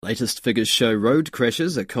Latest figures show road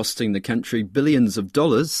crashes are costing the country billions of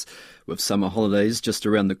dollars. With summer holidays just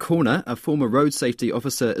around the corner, a former road safety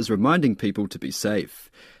officer is reminding people to be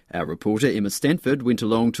safe. Our reporter Emma Stanford went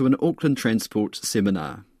along to an Auckland Transport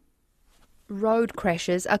seminar. Road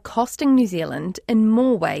crashes are costing New Zealand in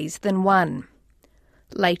more ways than one.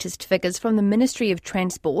 Latest figures from the Ministry of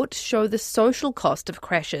Transport show the social cost of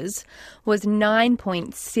crashes was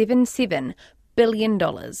 $9.77 billion,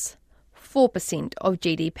 4% of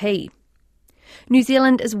GDP. New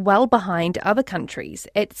Zealand is well behind other countries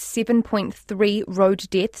at 7.3 road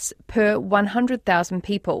deaths per 100,000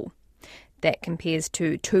 people. That compares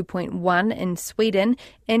to 2.1 in Sweden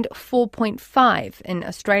and 4.5 in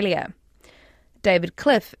Australia. David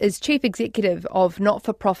Cliff is Chief Executive of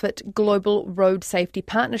not-for-profit Global Road Safety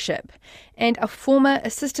Partnership and a former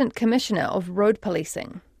Assistant Commissioner of Road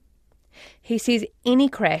Policing. He says any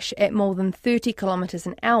crash at more than 30 kilometres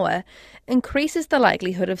an hour increases the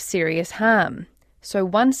likelihood of serious harm. So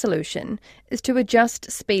one solution is to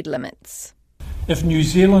adjust speed limits. If New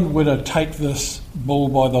Zealand were to take this bull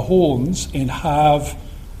by the horns and halve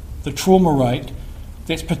the trauma rate,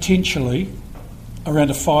 that's potentially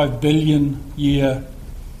around a 5 billion year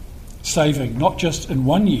saving, not just in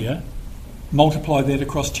 1 year. Multiply that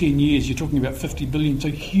across 10 years, you're talking about 50 billion. So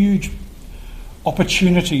huge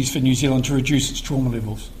opportunities for New Zealand to reduce its trauma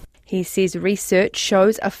levels. He says research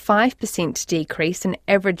shows a 5% decrease in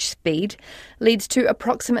average speed leads to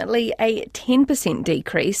approximately a 10%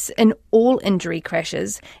 decrease in all injury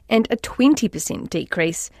crashes and a 20%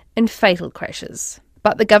 decrease in fatal crashes.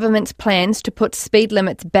 But the government's plans to put speed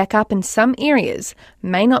limits back up in some areas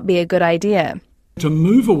may not be a good idea. To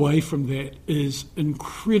move away from that is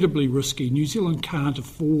incredibly risky. New Zealand can't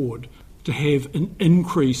afford to have an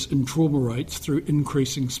increase in trauma rates through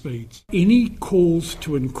increasing speeds. Any calls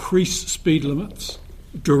to increase speed limits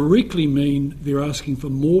directly mean they're asking for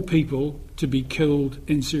more people to be killed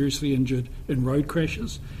and seriously injured in road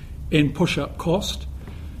crashes and push up cost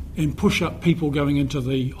and push up people going into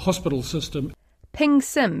the hospital system. Ping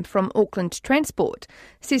Sim from Auckland Transport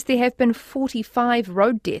says there have been 45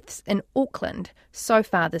 road deaths in Auckland so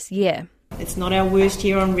far this year. It's not our worst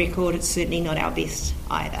year on record, it's certainly not our best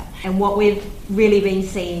either. And what we've really been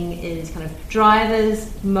seeing is kind of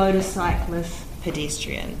drivers, motorcyclists,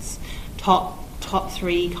 pedestrians. Top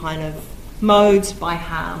three kind of modes by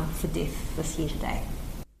harm for death this year today.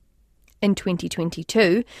 In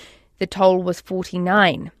 2022, the toll was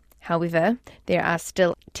 49. However, there are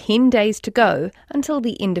still 10 days to go until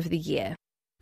the end of the year.